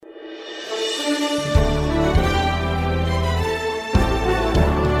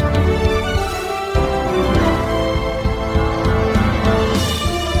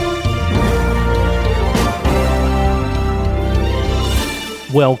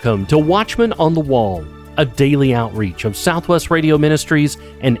Welcome to Watchman on the Wall, a daily outreach of Southwest Radio Ministries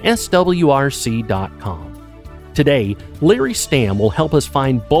and SWRC.com. Today, Larry Stamm will help us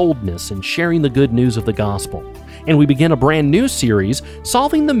find boldness in sharing the good news of the gospel, and we begin a brand new series,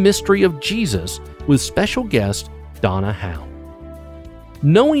 Solving the Mystery of Jesus, with special guest Donna Howe.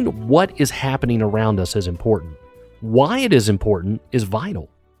 Knowing what is happening around us is important. Why it is important is vital.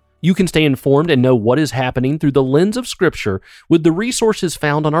 You can stay informed and know what is happening through the lens of Scripture with the resources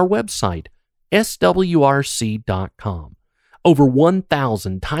found on our website, SWRC.com. Over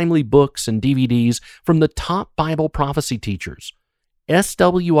 1,000 timely books and DVDs from the top Bible prophecy teachers,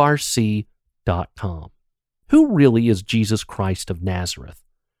 SWRC.com. Who really is Jesus Christ of Nazareth?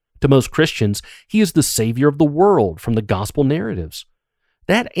 To most Christians, he is the Savior of the world from the gospel narratives.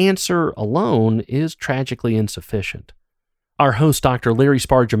 That answer alone is tragically insufficient. Our host, Dr. Larry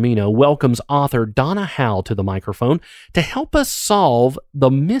Spargimino, welcomes author Donna Howe to the microphone to help us solve the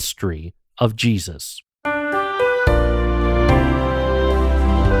mystery of Jesus. Do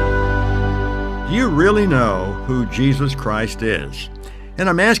you really know who Jesus Christ is? And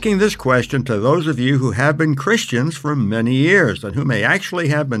I'm asking this question to those of you who have been Christians for many years and who may actually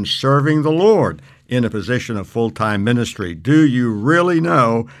have been serving the Lord in a position of full-time ministry. Do you really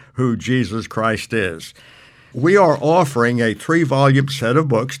know who Jesus Christ is? We are offering a 3-volume set of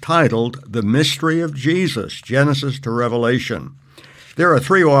books titled The Mystery of Jesus, Genesis to Revelation. There are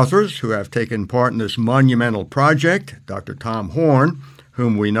 3 authors who have taken part in this monumental project: Dr. Tom Horn,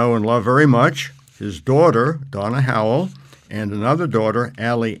 whom we know and love very much, his daughter, Donna Howell, and another daughter,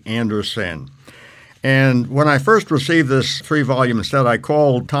 Allie Anderson. And when I first received this 3-volume set, I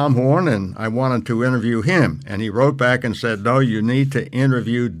called Tom Horn and I wanted to interview him. And he wrote back and said, no, you need to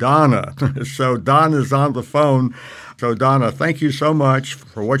interview Donna. So Donna's on the phone. So Donna, thank you so much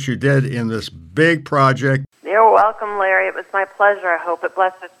for what you did in this big project. You're welcome, Larry. It was my pleasure. I hope it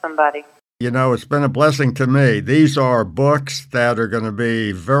blesses somebody. You know, it's been a blessing to me. These are books that are going to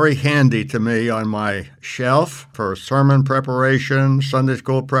be very handy to me on my shelf for sermon preparation, Sunday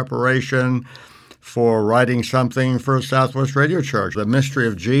school preparation, for writing something for Southwest Radio Church. The Mystery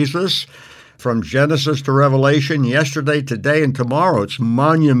of Jesus, from Genesis to Revelation, yesterday, today, and tomorrow. It's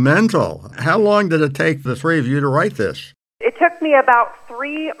monumental. How long did it take the 3 of you to write this? It took me about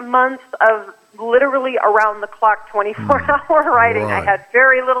 3 months of literally around-the-clock, 24-hour writing. Right. I had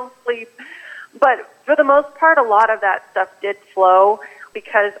very little sleep. But for the most part, a lot of that stuff did flow,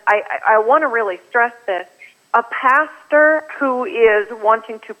 because I want to really stress this. A pastor who is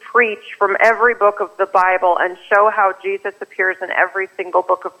wanting to preach from every book of the Bible and show how Jesus appears in every single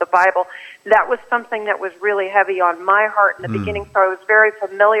book of the Bible, that was something that was really heavy on my heart in the beginning, so I was very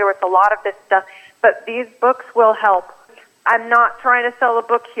familiar with a lot of this stuff. But these books will help. I'm not trying to sell a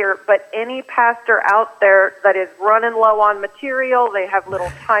book here, but any pastor out there that is running low on material, they have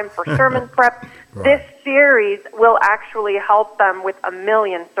little time for sermon prep, right. This series will actually help them with a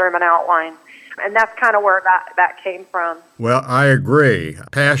million sermon outlines. And that's kind of where that came from. Well, I agree.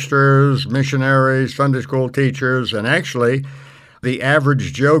 Pastors, missionaries, Sunday school teachers, and actually the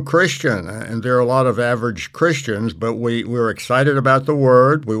average Joe Christian. And there are a lot of average Christians, but we're excited about the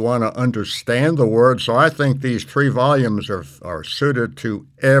Word. We want to understand the Word. So I think these 3 volumes are suited to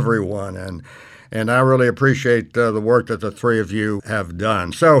everyone. And I really appreciate the work that the 3 of you have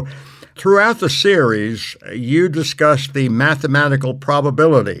done. So throughout the series, you discussed the mathematical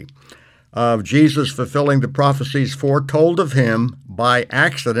probability of Jesus fulfilling the prophecies foretold of him by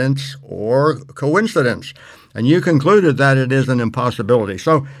accidents or coincidence. And you concluded that it is an impossibility.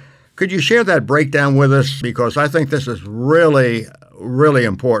 So could you share that breakdown with us? Because I think this is really, really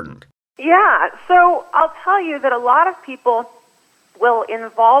important. Yeah, so I'll tell you that a lot of people will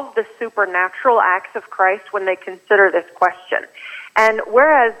involve the supernatural acts of Christ when they consider this question. And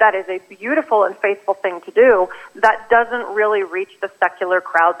whereas that is a beautiful and faithful thing to do, that doesn't really reach the secular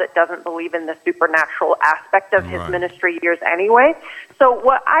crowd that doesn't believe in the supernatural aspect of his ministry years anyway. So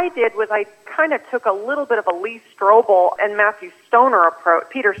what I did was I kind of took a little bit of a Lee Strobel and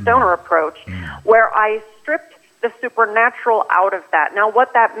Peter Stoner approach, where I stripped the supernatural out of that. Now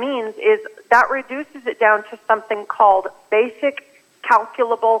what that means is that reduces it down to something called basic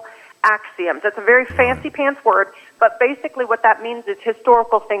calculable axioms. It's a very fancy pants word, but basically what that means is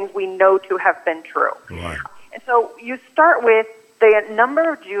historical things we know to have been true. Right. And so you start with the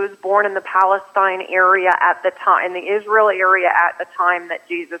number of Jews born in the Palestine area at the time, in the Israel area at the time that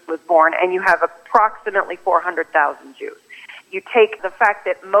Jesus was born, and you have approximately 400,000 Jews. You take the fact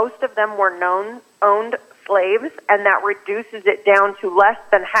that most of them were owned slaves, and that reduces it down to less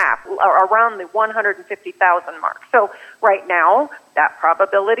than half, around the 150,000 mark. So right now, that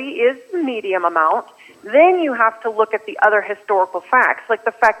probability is the medium amount. Then you have to look at the other historical facts, like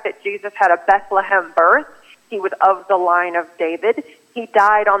the fact that Jesus had a Bethlehem birth. He was of the line of David. He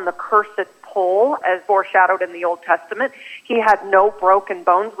died on the cursed pole, as foreshadowed in the Old Testament. He had no broken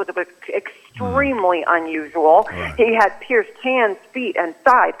bones, which was extremely unusual. Right. He had pierced hands, feet, and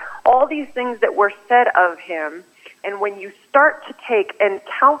side. All these things that were said of him. And when you start to take and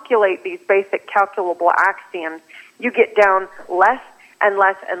calculate these basic calculable axioms, you get down less and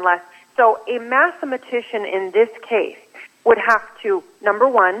less and less. So a mathematician in this case would have to, number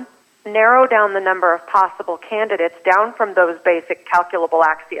one, narrow down the number of possible candidates down from those basic calculable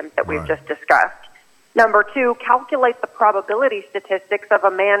axioms that we've just discussed. Number two, calculate the probability statistics of a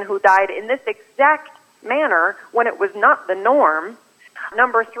man who died in this exact manner when it was not the norm.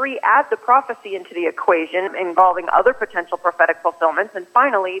 Number three, add the prophecy into the equation involving other potential prophetic fulfillments. And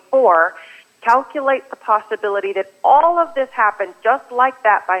finally, four, calculate the possibility that all of this happened just like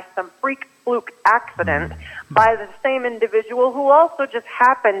that by some freak fluke accident by the same individual who also just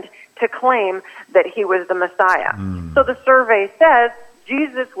happened to claim that he was the Messiah. So the survey says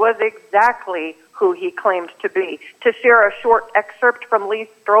Jesus was exactly who he claimed to be. To share a short excerpt from Lee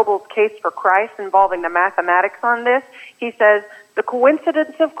Strobel's Case for Christ involving the mathematics on this, he says, the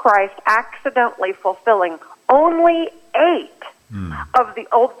coincidence of Christ accidentally fulfilling only 8 of the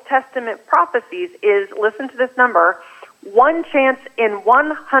Old Testament prophecies is, listen to this number, 1 chance in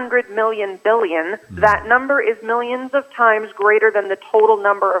 100 million billion. That number is millions of times greater than the total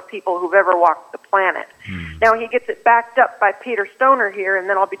number of people who've ever walked the planet. Now, he gets it backed up by Peter Stoner here, and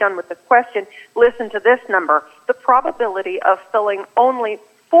then I'll be done with this question. Listen to this number. The probability of filling only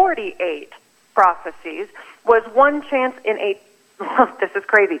 48 prophecies was 1 chance in 8. This is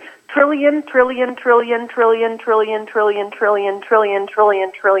crazy. Trillion, trillion, trillion, trillion, trillion, trillion, trillion, trillion,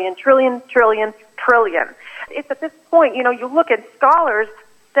 trillion, trillion, trillion, trillion, trillion. It's at this point, you look at scholars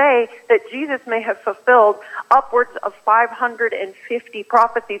say that Jesus may have fulfilled upwards of 550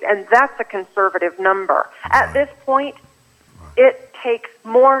 prophecies, and that's a conservative number. At this point, it takes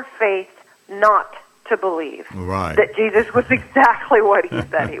more faith not to believe that Jesus was exactly what he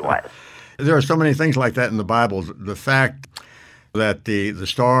said he was. There are so many things like that in the Bible. The fact that the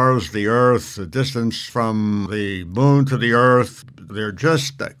stars, the earth, the distance from the moon to the earth, they're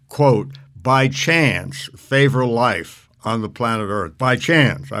just, quote, by chance favor life on the planet Earth. By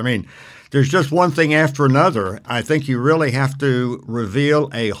chance. I mean, there's just one thing after another. I think you really have to reveal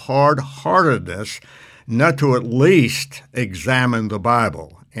a hard-heartedness not to at least examine the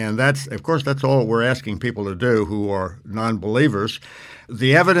Bible. And that's all we're asking people to do who are non-believers.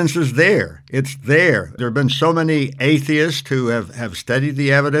 The evidence is there. It's there. There have been so many atheists who have studied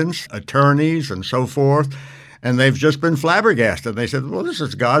the evidence, attorneys and so forth, and they've just been flabbergasted. They said, well, this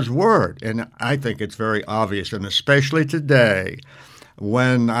is God's Word. And I think it's very obvious, and especially today,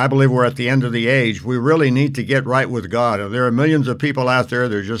 when I believe we're at the end of the age, we really need to get right with God. And there are millions of people out there,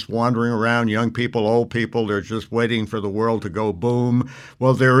 they're just wandering around, young people, old people, they're just waiting for the world to go boom.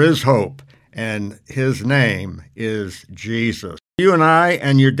 Well, there is hope, and his name is Jesus. You and I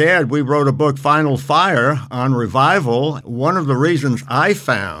and your dad, we wrote a book, Final Fire, on revival. One of the reasons I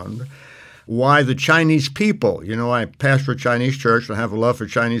found why the Chinese people, I pastor a Chinese church and I have a love for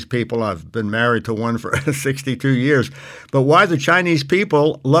Chinese people. I've been married to one for 62 years. But why the Chinese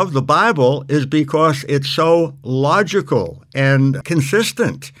people love the Bible is because it's so logical and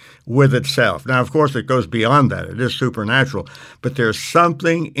consistent with itself. Now, of course, it goes beyond that. It is supernatural. But there's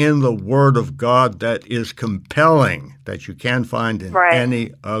something in the Word of God that is compelling that you can't find in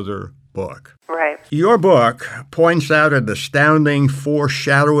any other book. Right. Your book points out an astounding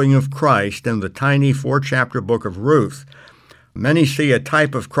foreshadowing of Christ in the tiny 4-chapter book of Ruth. Many see a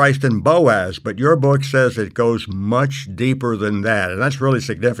type of Christ in Boaz, but your book says it goes much deeper than that, and that's really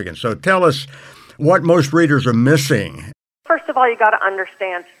significant. So tell us what most readers are missing. First of all, you got to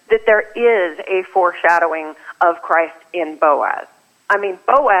understand that there is a foreshadowing of Christ in Boaz. I mean,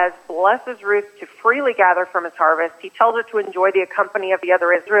 Boaz blesses Ruth to freely gather from his harvest. He tells her to enjoy the company of the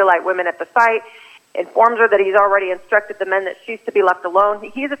other Israelite women at the site, informs her that he's already instructed the men that she's to be left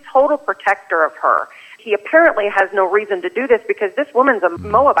alone. He's a total protector of her. He apparently has no reason to do this because this woman's a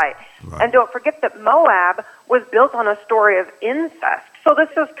Moabite. Right. And don't forget that Moab was built on a story of incest. So this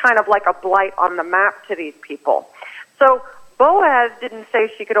is kind of like a blight on the map to these people. So Boaz didn't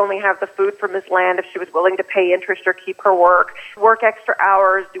say she could only have the food from his land if she was willing to pay interest or keep her work extra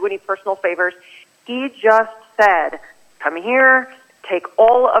hours, do any personal favors. He just said, come here, take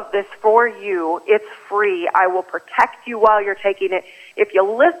all of this for you. It's free. I will protect you while you're taking it. If you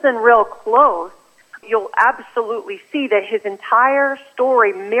listen real close, you'll absolutely see that his entire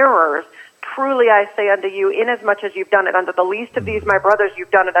story mirrors truly I say unto you, inasmuch as you've done it unto the least of these my brothers,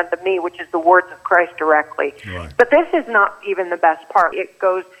 you've done it unto me, which is the words of Christ directly. Right. But this is not even the best part. It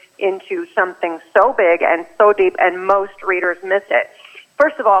goes into something so big and so deep, and most readers miss it.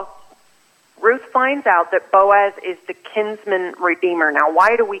 First of all, Ruth finds out that Boaz is the kinsman redeemer. Now,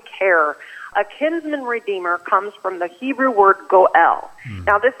 why do we care? A kinsman redeemer comes from the Hebrew word goel.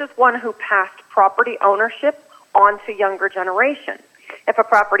 Now, this is one who passed property ownership on to younger generations. If a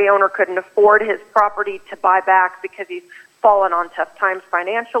property owner couldn't afford his property to buy back because he's fallen on tough times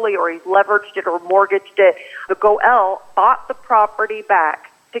financially, or he's leveraged it or mortgaged it, the goel bought the property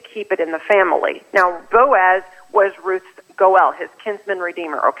back to keep it in the family. Now, Boaz was Ruth's goel, his kinsman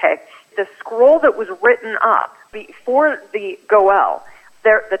redeemer, okay? The scroll that was written up before the goel,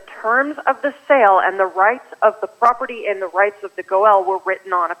 the terms of the sale and the rights of the property and the rights of the goel were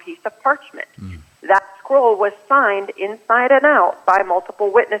written on a piece of parchment. That scroll was signed inside and out by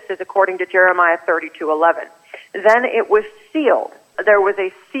multiple witnesses, according to Jeremiah 32:11. Then it was sealed. There was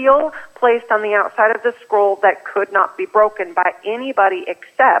a seal placed on the outside of the scroll that could not be broken by anybody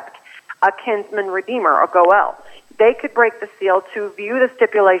except a kinsman redeemer, a goel. They could break the seal to view the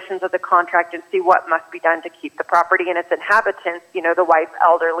stipulations of the contract and see what must be done to keep the property and its inhabitants, the wife,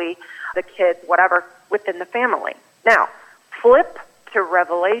 elderly, the kids, whatever, within the family. Now, flip to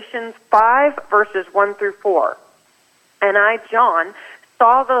Revelation 5, verses 1 through 4. And I, John,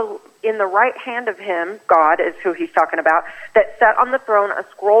 saw in the right hand of him, God is who he's talking about, that sat on the throne a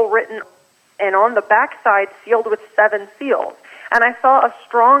scroll written, and on the backside sealed with 7 seals. And I saw a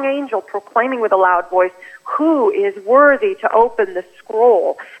strong angel proclaiming with a loud voice, "Who is worthy to open the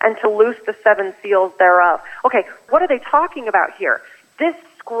scroll and to loose the 7 seals thereof?" Okay, what are they talking about here? This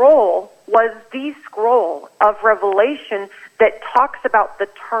scroll was the scroll of Revelation that talks about the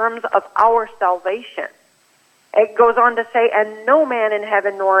terms of our salvation. It goes on to say, "And no man in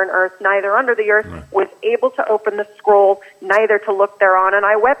heaven nor in earth, neither under the earth, was able to open the scroll, neither to look thereon. And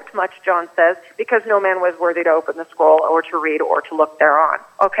I wept much," John says, "because no man was worthy to open the scroll or to read or to look thereon."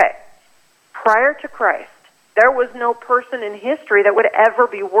 Okay, prior to Christ, there was no person in history that would ever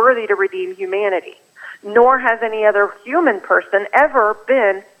be worthy to redeem humanity, nor has any other human person ever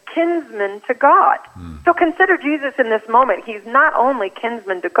been kinsman to God. So consider Jesus in this moment. He's not only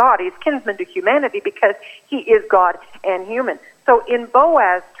kinsman to God, he's kinsman to humanity because he is God and human. So in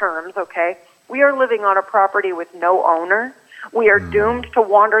Boaz terms, okay, we are living on a property with no owner. We are doomed to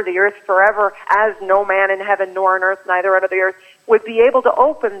wander the earth forever, as no man in heaven nor on earth, neither under the earth, would be able to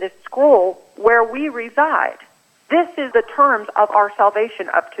open this scroll where we reside. This is the terms of our salvation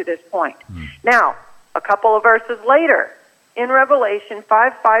up to this point. Now, a couple of verses later, in Revelation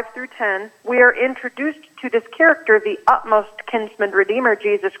 5 through 10, we are introduced to this character, the utmost kinsman redeemer,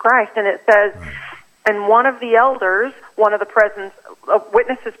 Jesus Christ, and it says, "And one of the elders, one of the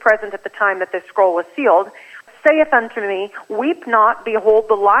witnesses present at the time that this scroll was sealed, saith unto me, Weep not, behold,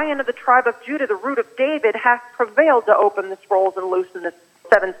 the Lion of the tribe of Judah, the root of David, hath prevailed to open the scrolls and loosen the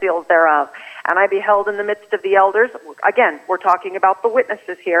 7 seals thereof. And I beheld in the midst of the elders," again, we're talking about the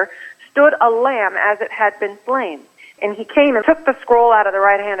witnesses here, "stood a lamb as it had been slain. And he came and took the scroll out of the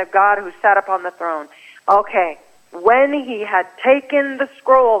right hand of God who sat upon the throne." Okay, when he had taken the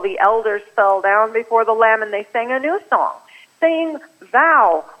scroll, the elders fell down before the Lamb, and they sang a new song, saying,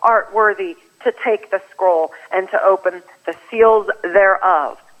 "Thou art worthy to take the scroll and to open the seals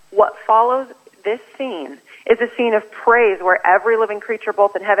thereof." What follows this scene is a scene of praise where every living creature,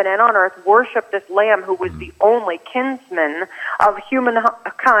 both in heaven and on earth, worshiped this Lamb who was the only kinsman of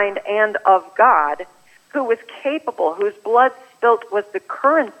humankind and of God, who was capable, whose blood spilt was the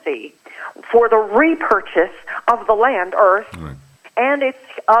currency for the repurchase of the land, earth, and its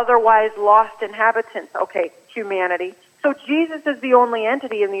otherwise lost inhabitants, okay, humanity. So Jesus is the only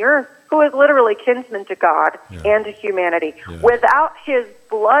entity in the earth who is literally kinsman to God and to humanity. Without his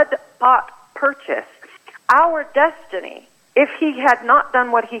blood-bought purchase, our destiny, if he had not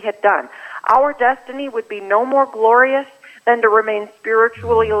done what he had done, our destiny would be no more glorious than to remain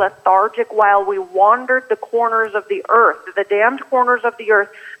spiritually lethargic while we wandered the corners of the earth, the damned corners of the earth,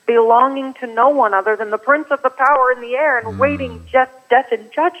 belonging to no one other than the prince of the power in the air and waiting just death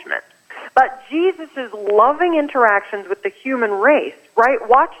and judgment. But Jesus' loving interactions with the human race, right?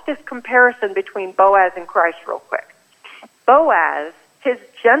 Watch this comparison between Boaz and Christ real quick. Boaz, his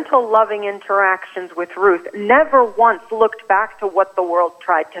gentle, loving interactions with Ruth, never once looked back to what the world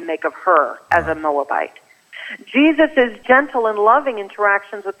tried to make of her as a Moabite. Jesus' gentle and loving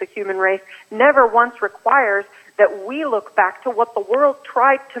interactions with the human race never once requires that we look back to what the world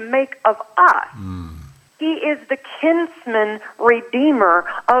tried to make of us. He is the kinsman redeemer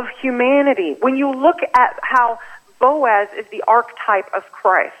of humanity. When you look at how Boaz is the archetype of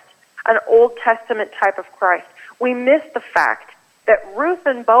Christ, an Old Testament type of Christ, we miss the fact that Ruth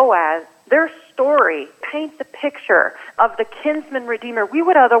and Boaz, their story paints a picture of the kinsman redeemer. We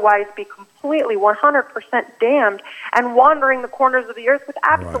would otherwise be completely 100% damned and wandering the corners of the earth with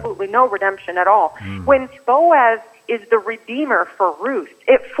absolutely no redemption at all. When Boaz is the redeemer for Ruth,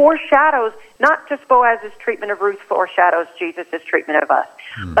 it foreshadows, not just Boaz's treatment of Ruth foreshadows Jesus' treatment of us,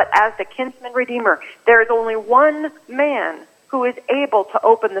 but as the kinsman redeemer, there is only one man who is able to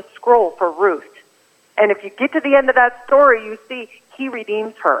open the scroll for Ruth. And if you get to the end of that story, you see he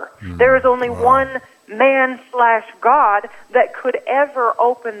redeems her. There is only one man/God that could ever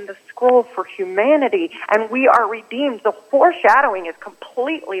open the scroll for humanity, and we are redeemed. The foreshadowing is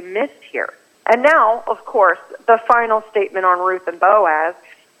completely missed here. And now, of course, the final statement on Ruth and Boaz.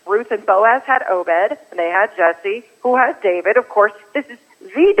 Ruth and Boaz had Obed, and they had Jesse, who has David. Of course, this is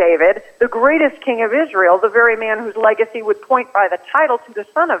the David, the greatest king of Israel, the very man whose legacy would point by the title to the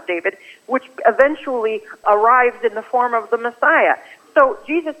son of David, which eventually arrives in the form of the Messiah. So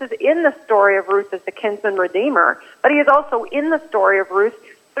Jesus is in the story of Ruth as the kinsman redeemer, but he is also in the story of Ruth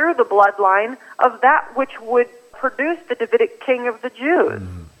through the bloodline of that which would produce the Davidic king of the Jews.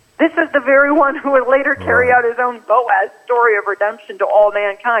 This is the very one who would later carry out his own Boaz story of redemption to all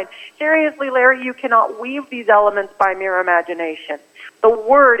mankind. Seriously, Larry, you cannot weave these elements by mere imagination. The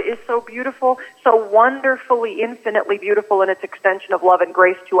Word is so beautiful, so wonderfully, infinitely beautiful in its extension of love and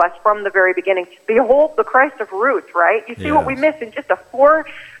grace to us from the very beginning. Behold the Christ of Ruth, right? You see what we miss in just a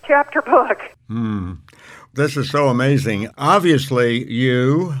 4-chapter book. This is so amazing. Obviously,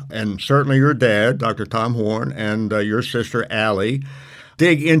 you, and certainly your dad, Dr. Tom Horn, and your sister, Allie,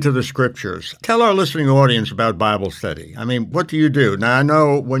 dig into the Scriptures. Tell our listening audience about Bible study. I mean, what do you do? Now, I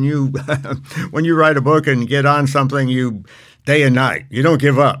know when you when you write a book and get on something, you day and night. You don't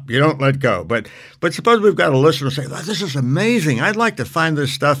give up. You don't let go. But suppose we've got a listener say, well, this is amazing. I'd like to find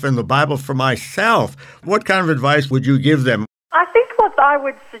this stuff in the Bible for myself. What kind of advice would you give them? I think what I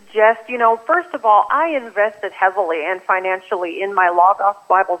would suggest, first of all, I invested heavily and financially in my Logos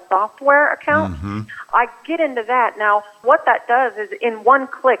Bible software account. I get into that. Now, what that does is in one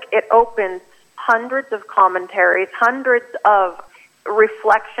click, it opens hundreds of commentaries, hundreds of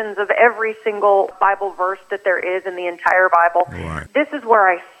reflections of every single Bible verse that there is in the entire Bible. Right. This is where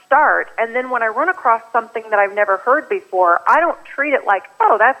I start, and then when I run across something that I've never heard before, I don't treat it like,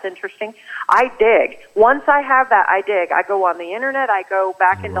 oh, that's interesting. I dig. Once I have that, I dig. I go on the internet, I go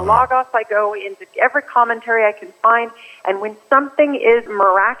back into Logos, I go into every commentary I can find, and when something is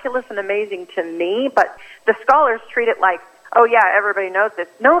miraculous and amazing to me, but the scholars treat it like, oh yeah, everybody knows this.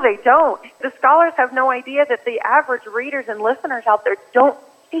 No, they don't. The scholars have no idea that the average readers and listeners out there don't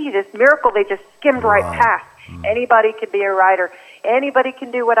see this miracle. They just skimmed right past. Anybody can be a writer. Anybody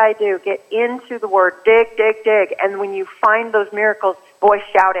can do what I do. Get into the Word. Dig, dig, dig. And when you find those miracles, boy,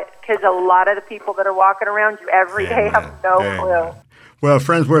 shout it. Because a lot of the people that are walking around you every day have no clue. Well,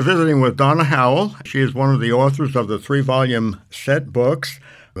 friends, we're visiting with Donna Howell. She is one of the authors of the 3-volume set books,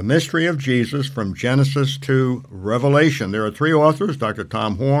 The Mystery of Jesus from Genesis to Revelation. There are 3 authors, Dr.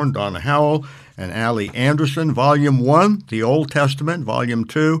 Tom Horn, Donna Howell, and Allie Anderson. Volume 1, the Old Testament. Volume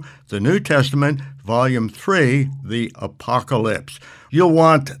 2, the New Testament. Volume 3, the Apocalypse. You'll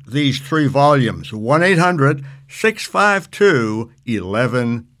want these 3 volumes,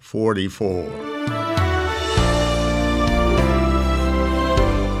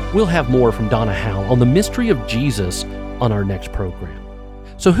 1-800-652-1144. We'll have more from Donna Howell on the mystery of Jesus on our next program.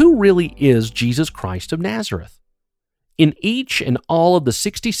 So who really is Jesus Christ of Nazareth? In each and all of the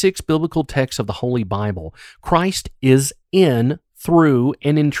 66 biblical texts of the Holy Bible, Christ is in, through,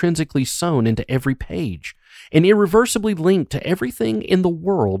 and intrinsically sewn into every page, and irreversibly linked to everything in the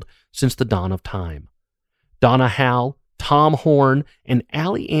world since the dawn of time. Donna Howell, Tom Horn, and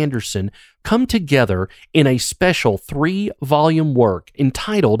Allie Anderson come together in a special 3-volume work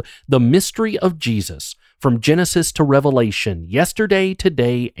entitled The Mystery of Jesus, from Genesis to Revelation, Yesterday,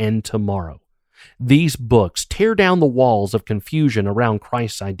 Today, and Tomorrow. These books tear down the walls of confusion around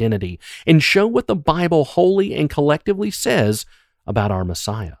Christ's identity and show what the Bible wholly and collectively says about our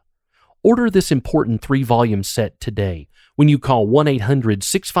Messiah. Order this important 3-volume set today when you call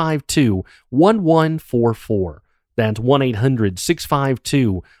 1-800-652-1144. That's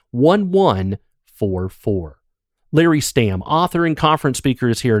 1-800-652-1144. Larry Stamm, author and conference speaker,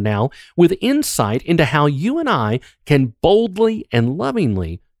 is here now with insight into how you and I can boldly and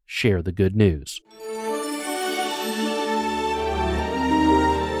lovingly share the good news.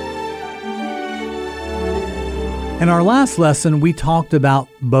 In our last lesson, we talked about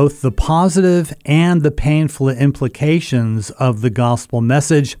both the positive and the painful implications of the gospel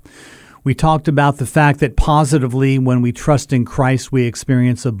message. We talked about the fact that positively, when we trust in Christ, we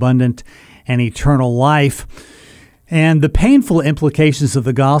experience abundant and eternal life. And the painful implications of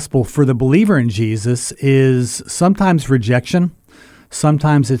the gospel for the believer in Jesus is sometimes rejection,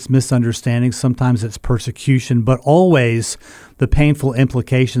 sometimes it's misunderstanding, sometimes it's persecution, but always the painful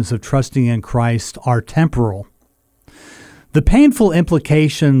implications of trusting in Christ are temporal. The painful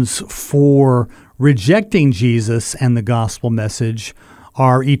implications for rejecting Jesus and the gospel message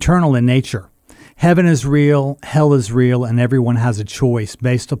are eternal in nature. Heaven is real, hell is real, and everyone has a choice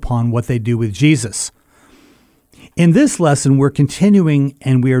based upon what they do with Jesus. In this lesson, we're continuing,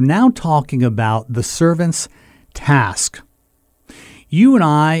 and we are now talking about the servant's task. You and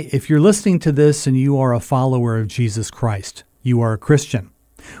I, if you're listening to this and you are a follower of Jesus Christ, you are a Christian.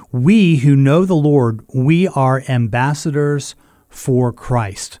 We who know the Lord, we are ambassadors for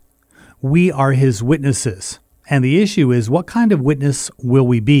Christ. We are his witnesses. And the issue is, what kind of witness will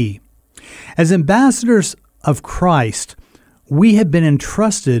we be? As ambassadors of Christ, we have been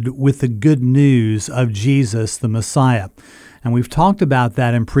entrusted with the good news of Jesus, the Messiah. And we've talked about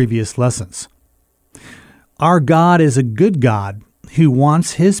that in previous lessons. Our God is a good God who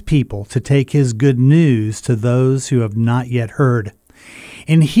wants his people to take his good news to those who have not yet heard.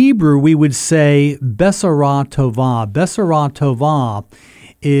 In Hebrew, we would say Besarah Tovah. Besarah Tovah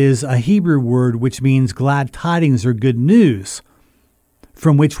is a Hebrew word which means glad tidings or good news,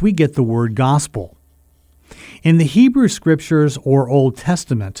 from which we get the word gospel. In the Hebrew Scriptures or Old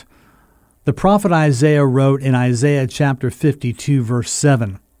Testament, the prophet Isaiah wrote in Isaiah chapter 52, verse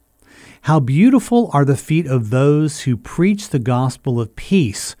 7, "How beautiful are the feet of those who preach the gospel of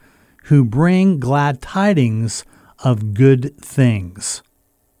peace, who bring glad tidings of good things."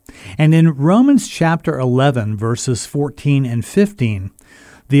 And in Romans chapter 11, verses 14 and 15,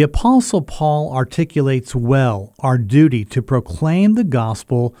 the Apostle Paul articulates well our duty to proclaim the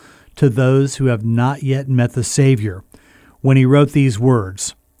gospel to those who have not yet met the Savior, when he wrote these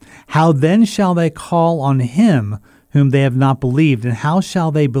words, "How then shall they call on him whom they have not believed? And how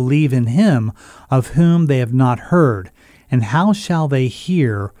shall they believe in him of whom they have not heard? And how shall they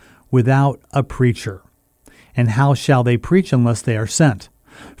hear without a preacher? And how shall they preach unless they are sent?"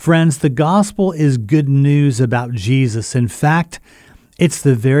 Friends, the gospel is good news about Jesus. In fact, it's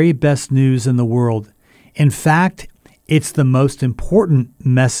the very best news in the world. In fact, it's the most important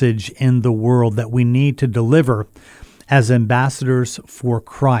message in the world that we need to deliver as ambassadors for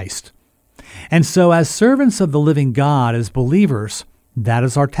Christ. And so as servants of the living God, as believers, that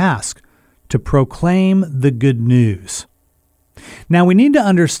is our task, to proclaim the good news. Now, we need to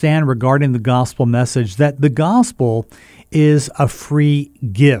understand regarding the gospel message that the gospel is a free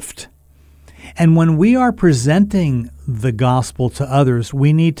gift. And when we are presenting the gospel to others,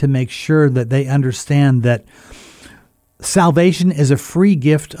 we need to make sure that they understand that salvation is a free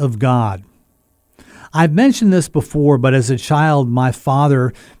gift of God. I've mentioned this before, but as a child, my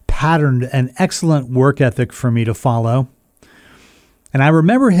father patterned an excellent work ethic for me to follow. And I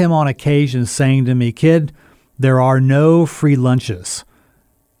remember him on occasion saying to me, "Kid, there are no free lunches."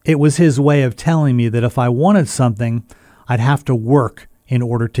 It was his way of telling me that if I wanted something, I'd have to work in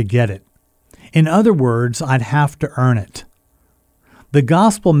order to get it. In other words, I'd have to earn it. The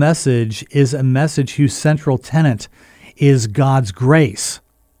gospel message is a message whose central tenet is God's grace.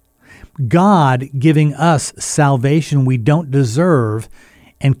 God giving us salvation we don't deserve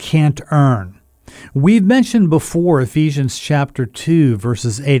and can't earn. We've mentioned before Ephesians chapter 2,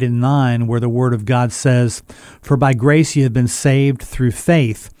 verses 8 and 9, where the Word of God says, "For by grace you have been saved through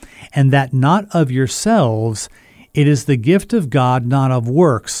faith, and that not of yourselves, it is the gift of God, not of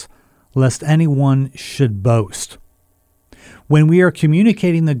works, lest anyone should boast." When we are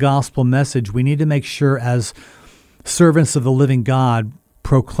communicating the gospel message, we need to make sure as servants of the living God,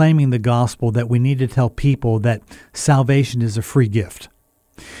 proclaiming the gospel, that we need to tell people that salvation is a free gift.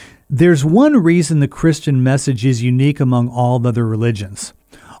 There's one reason the Christian message is unique among all other religions.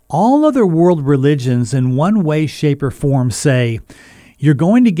 All other world religions in one way, shape, or form say, you're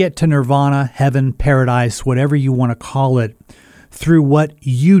going to get to nirvana, heaven, paradise, whatever you want to call it, through what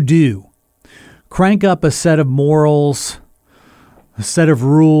you do. Crank up a set of morals, a set of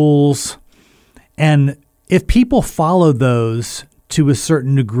rules, and if people follow those to a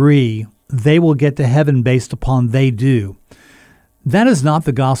certain degree, they will get to heaven based upon they do. That is not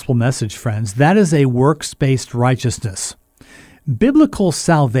the gospel message, friends. That is a works-based righteousness. Biblical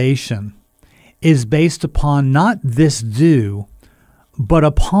salvation is based upon not this do, but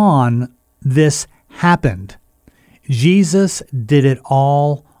upon this happened. Jesus did it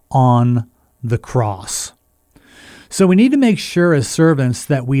all on the cross. So we need to make sure as servants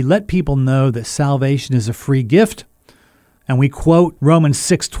that we let people know that salvation is a free gift And we quote Romans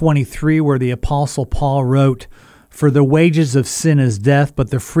 6:23, where the Apostle Paul wrote, "For the wages of sin is death,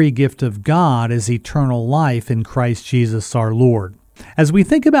 but the free gift of God is eternal life in Christ Jesus our Lord." As we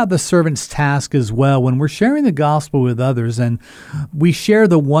think about the servant's task as well, when we're sharing the gospel with others and we share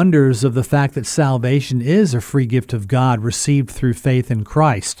the wonders of the fact that salvation is a free gift of God received through faith in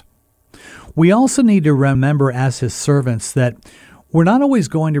Christ, we also need to remember as His servants that we're not always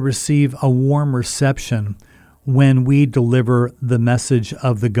going to receive a warm reception when we deliver the message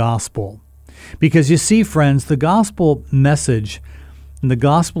of the gospel. Because you see, friends, the gospel message and the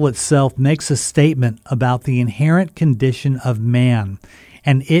gospel itself makes a statement about the inherent condition of man,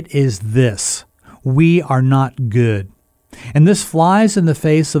 and it is this: we are not good. And this flies in the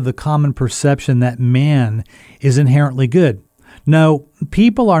face of the common perception that man is inherently good. No,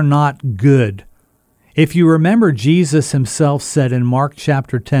 people are not good. If you remember, Jesus Himself said in Mark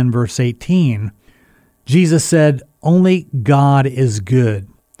chapter 10, verse 18, Jesus said, "Only God is good."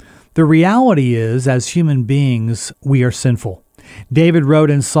 The reality is, as human beings, we are sinful. David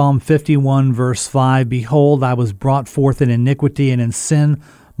wrote in Psalm 51, verse 5, "Behold, I was brought forth in iniquity, and in sin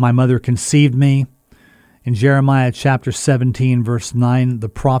my mother conceived me." In Jeremiah chapter 17, verse 9, the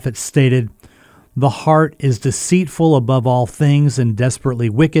prophet stated, "The heart is deceitful above all things and desperately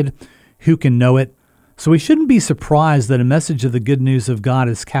wicked. Who can know it?" So we shouldn't be surprised that a message of the good news of God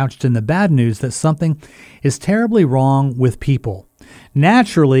is couched in the bad news that something is terribly wrong with people.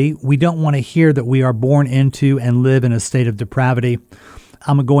 Naturally, we don't want to hear that we are born into and live in a state of depravity.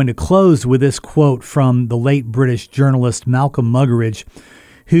 I'm going to close with this quote from the late British journalist Malcolm Muggeridge,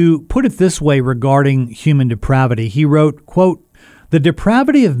 who put it this way regarding human depravity. He wrote, quote, "The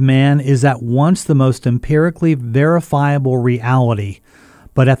depravity of man is at once the most empirically verifiable reality,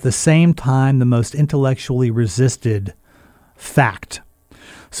 but at the same time the most intellectually resisted fact."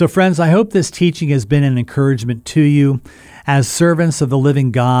 So friends, I hope this teaching has been an encouragement to you. As servants of the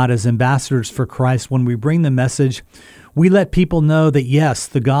living God, as ambassadors for Christ, when we bring the message, we let people know that yes,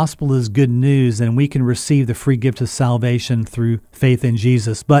 the gospel is good news and we can receive the free gift of salvation through faith in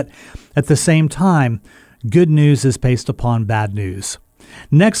Jesus. But at the same time, good news is based upon bad news.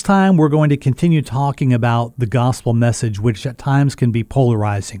 Next time, we're going to continue talking about the gospel message, which at times can be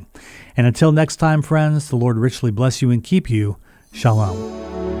polarizing. And until next time, friends, the Lord richly bless you and keep you. Shalom.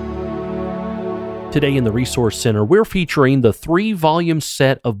 Today in the Resource Center, we're featuring the 3-volume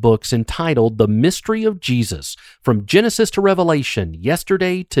set of books entitled The Mystery of Jesus, From Genesis to Revelation,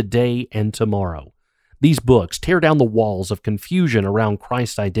 Yesterday, Today, and Tomorrow. These books tear down the walls of confusion around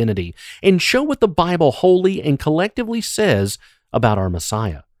Christ's identity and show what the Bible wholly and collectively says about our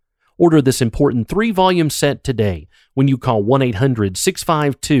Messiah. Order this important 3-volume set today when you call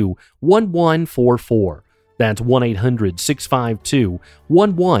 1-800-652-1144. That's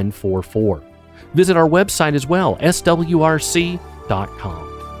 1-800-652-1144. Visit our website as well, swrc.com.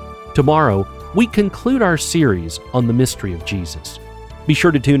 Tomorrow, we conclude our series on the mystery of Jesus. Be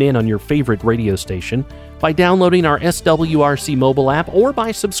sure to tune in on your favorite radio station by downloading our SWRC mobile app or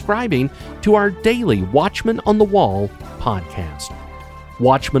by subscribing to our daily Watchman on the Wall podcast.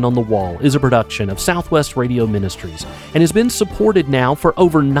 Watchman on the Wall is a production of Southwest Radio Ministries and has been supported now for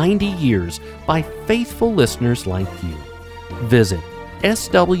over 90 years by faithful listeners like you. Visit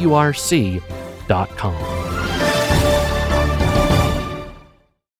swrc.com.